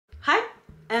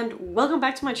and welcome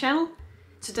back to my channel.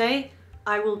 Today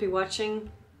I will be watching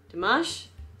Dimash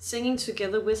singing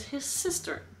together with his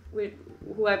sister,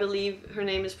 who I believe her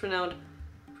name is pronounced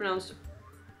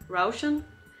Raushan,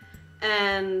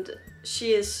 and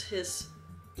she is his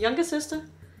younger sister,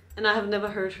 and I have never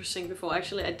heard her sing before.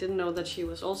 Actually, I didn't know that she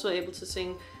was also able to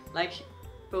sing like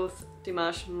both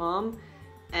Dimash's mom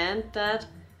and dad.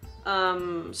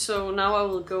 So now I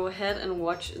will go ahead and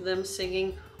watch them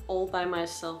singing all by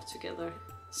myself together.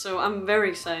 So I'm very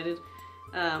excited.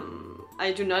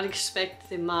 I do not expect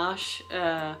Dimash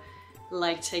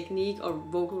like technique or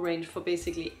vocal range for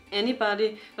basically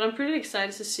anybody, but I'm pretty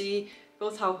excited to see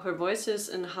both how her voice is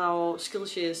and how skilled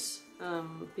she is,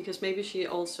 because maybe she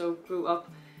also grew up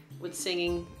with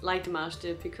singing like Dimash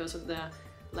did because of the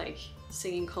like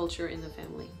singing culture in the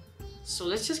family. So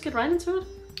let's just get right into it.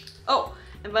 Oh,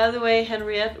 and by the way,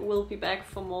 Henriette will be back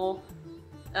for more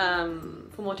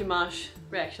Dimash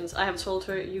reactions. I have told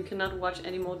her you cannot watch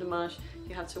any more Dimash,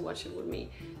 you have to watch it with me,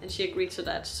 and she agreed to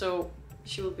that, so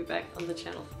she will be back on the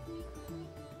channel.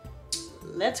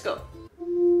 Let's go!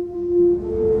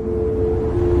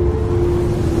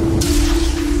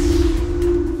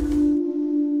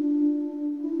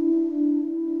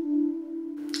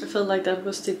 I felt like that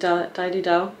was the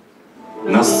Dai-Di-Dao.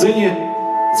 На сцене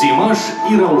Димаш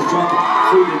и Раушан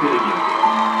ходят перед ним.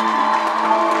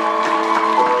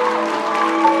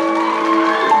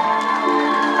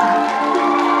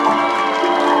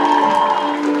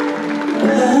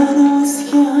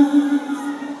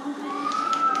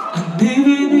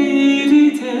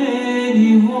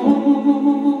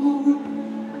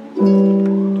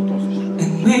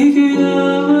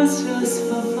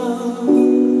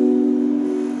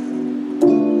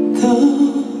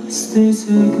 Days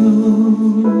ago,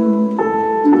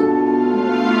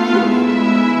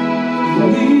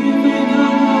 leaving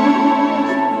alone,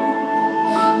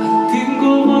 I think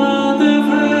of all the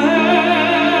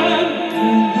friends I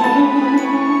know.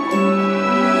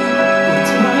 But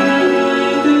when I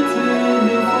heard the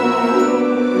telephone,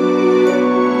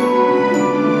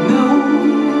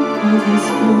 nobody's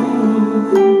home.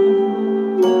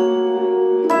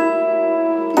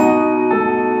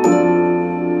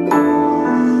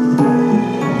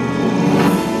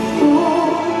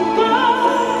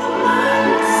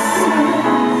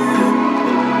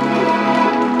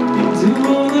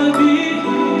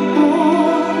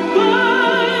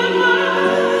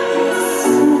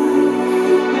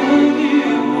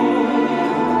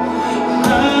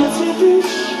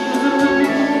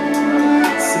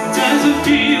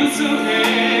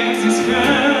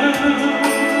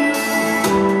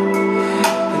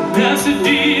 That's a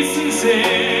decent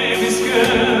service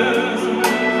girl.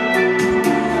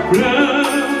 Run,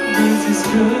 this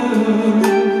girl.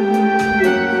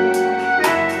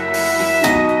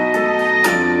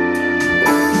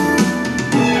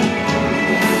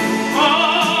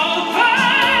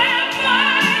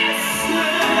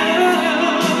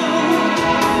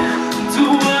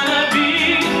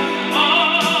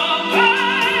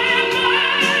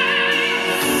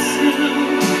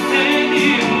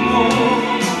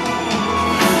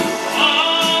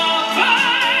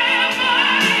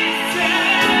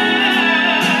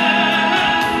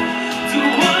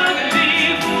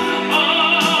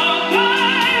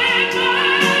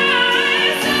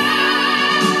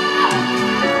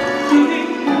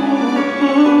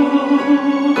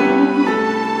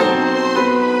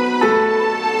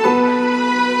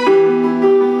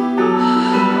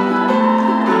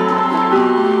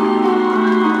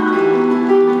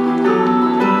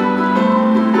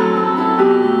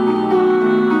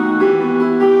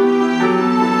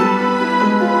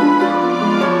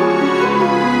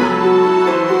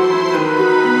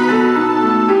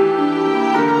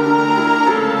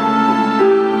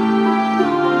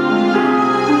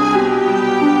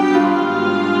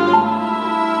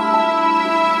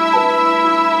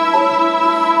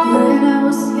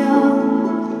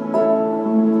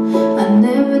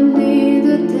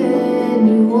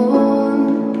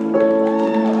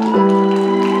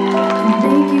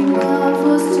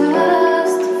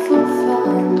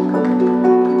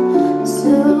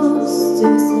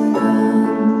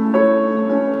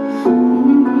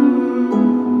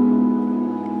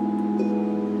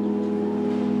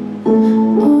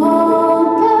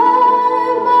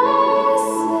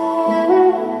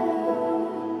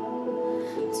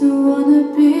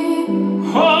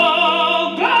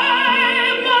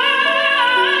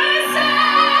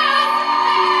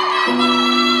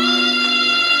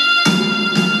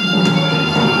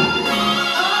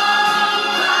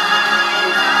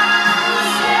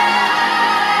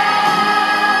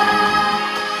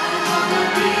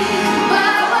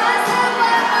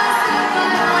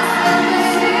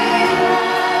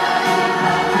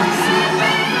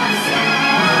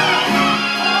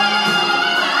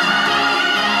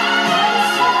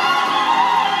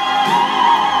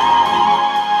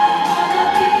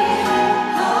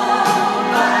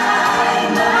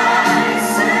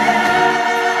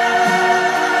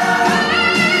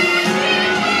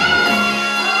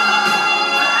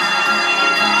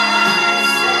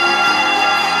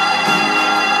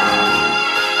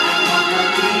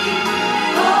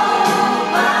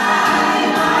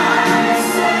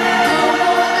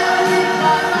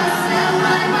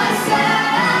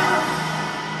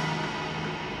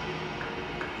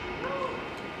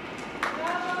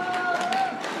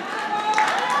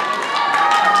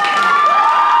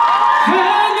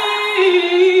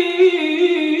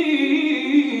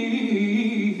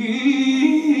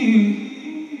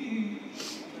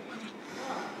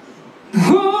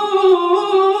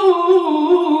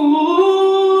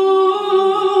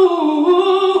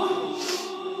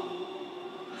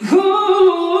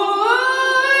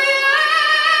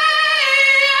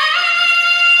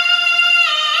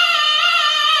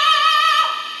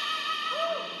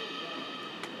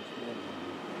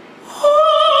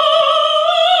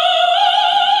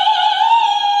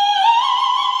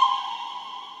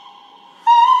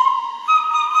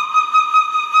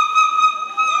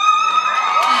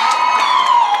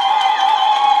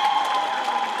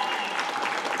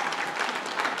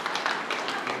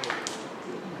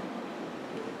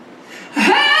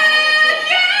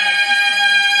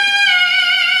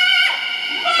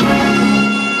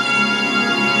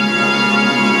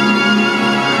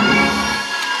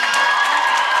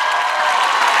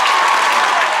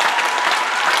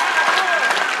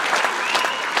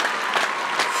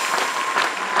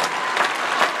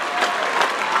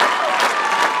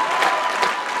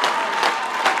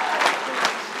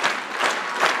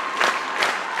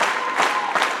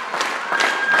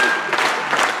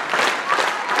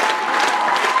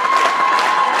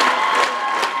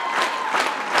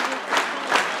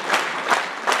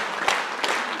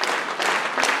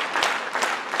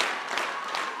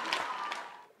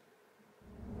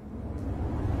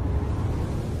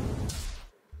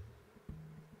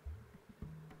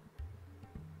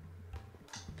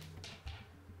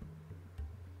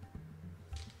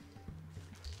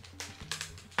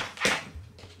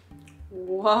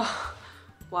 Wow.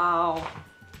 Wow.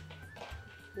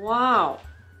 Wow.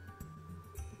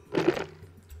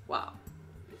 Wow.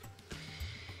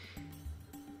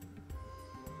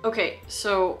 Okay,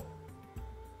 so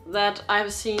that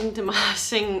I've seen Dimash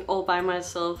sing all by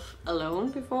myself alone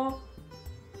before,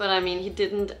 but I mean, he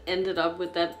didn't ended up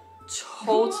with that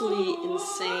totally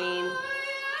insane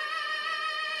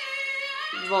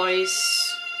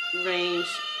voice range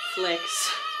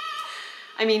flex.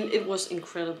 I mean, it was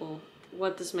incredible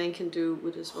what this man can do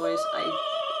with his voice.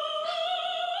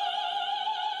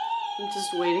 I'm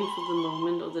just waiting for the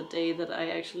moment or the day that I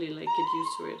actually like get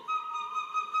used to it.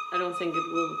 I don't think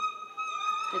it will.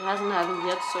 It hasn't happened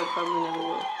yet, so it probably never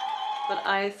will. But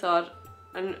I thought,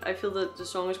 and I feel that the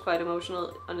song is quite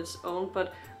emotional on its own,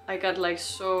 but I got like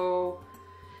so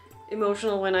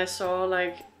emotional when I saw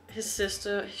like his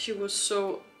sister. She was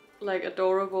so like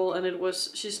adorable, and it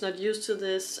was, she's not used to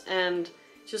this, and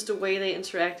just the way they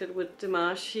interacted with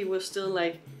Dimash, he was still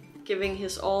like giving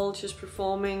his all, just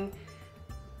performing,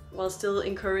 while still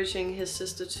encouraging his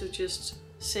sister to just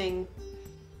sing,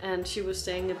 and she was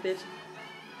staying a bit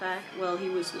back while he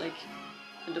was like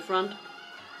in the front.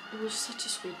 It was such a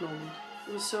sweet moment.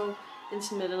 It was so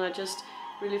intimate, and I just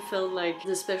really felt like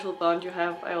the special bond you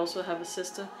have. I also have a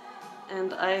sister,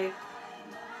 and I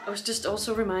was just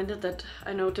also reminded that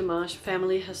I know Dimash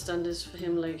family has done this for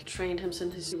him, like trained him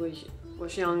since he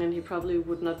was young, and he probably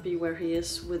would not be where he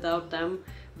is without them.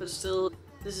 But still,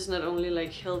 this is not only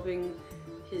like helping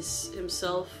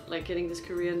himself, like getting this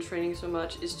career and training so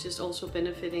much, it's just also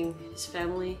benefiting his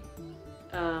family.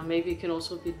 Maybe it can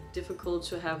also be difficult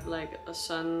to have like a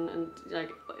son and like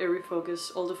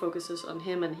all the focus is on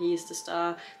him and he is the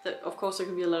star. That of course there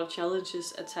can be a lot of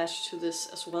challenges attached to this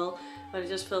as well, but I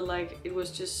just felt like it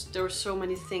was just, there were so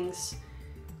many things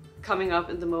coming up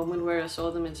in the moment where I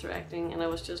saw them interacting, and I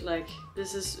was just like,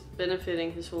 this is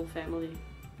benefiting his whole family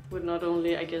with not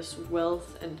only, I guess,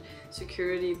 wealth and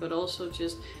security, but also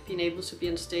just being able to be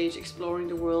on stage, exploring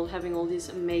the world, having all these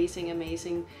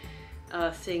amazing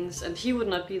things. And he would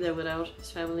not be there without his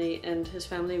family, and his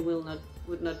family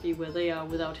would not be where they are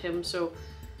without him. So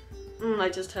I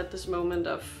just had this moment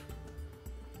of,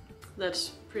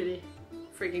 that's pretty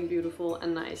freaking beautiful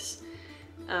and nice.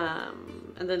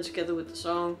 And then together with the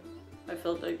song, I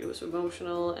felt like it was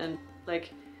emotional, and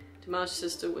like Dimash's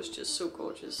sister was just so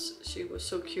gorgeous. She was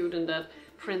so cute in that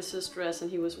princess dress, and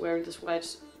he was wearing this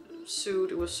white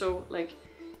suit. It was so like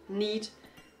neat.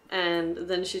 And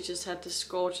then she just had this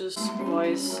gorgeous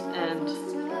voice, and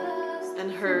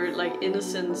her like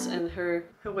innocence and her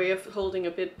way of holding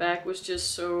a bit back was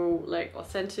just so like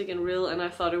authentic and real, and I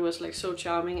thought it was like so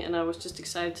charming, and I was just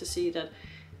excited to see that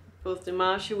both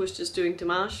Dimash, who was just doing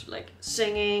Dimash, like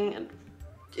singing and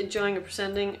enjoying and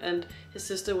presenting, and his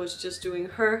sister was just doing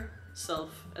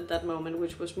herself at that moment,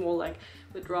 which was more like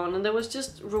withdrawn, and there was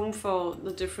just room for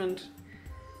the different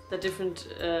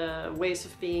ways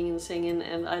of being and singing,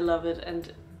 and I love it,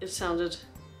 and it sounded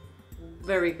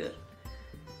very good.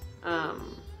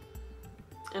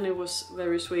 And it was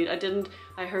very sweet.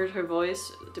 I heard her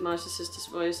voice, Dimash's sister's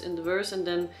voice in the verse, and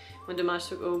then when Dimash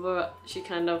took over, she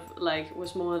kind of like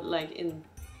was more like in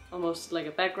almost like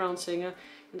a background singer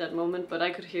in that moment, but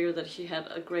I could hear that she had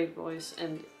a great voice,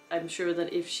 and I'm sure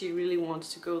that if she really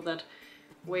wants to go that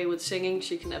way with singing,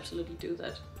 she can absolutely do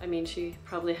that. I mean, she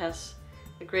probably has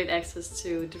a great access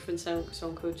to different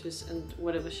song coaches and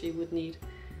whatever she would need.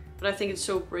 But I think it's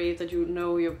so brave that you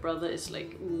know your brother is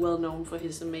like well known for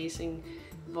his amazing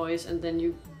voice, and then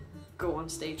you go on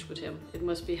stage with him. It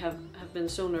must be have been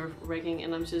so nerve-wracking,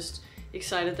 and I'm just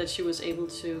excited that she was able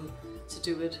to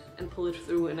do it and pull it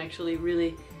through and actually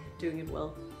really doing it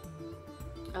well.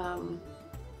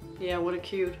 Yeah, what a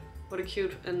cute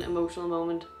and emotional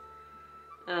moment.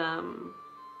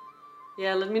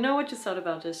 Yeah, let me know what you thought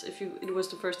about this, if it was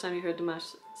the first time you heard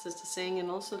Dimash's sister sing, and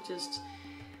also just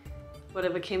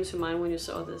whatever came to mind when you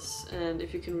saw this, and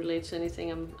if you can relate to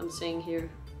anything I'm saying here.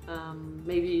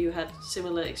 Maybe you had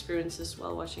similar experiences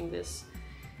while watching this.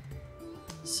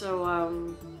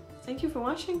 So thank you for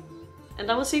watching, and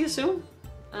I will see you soon.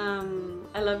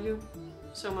 I love you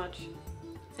so much.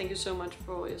 Thank you so much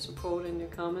for your support and your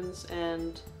comments,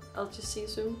 and I'll just see you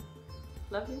soon.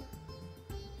 Love you.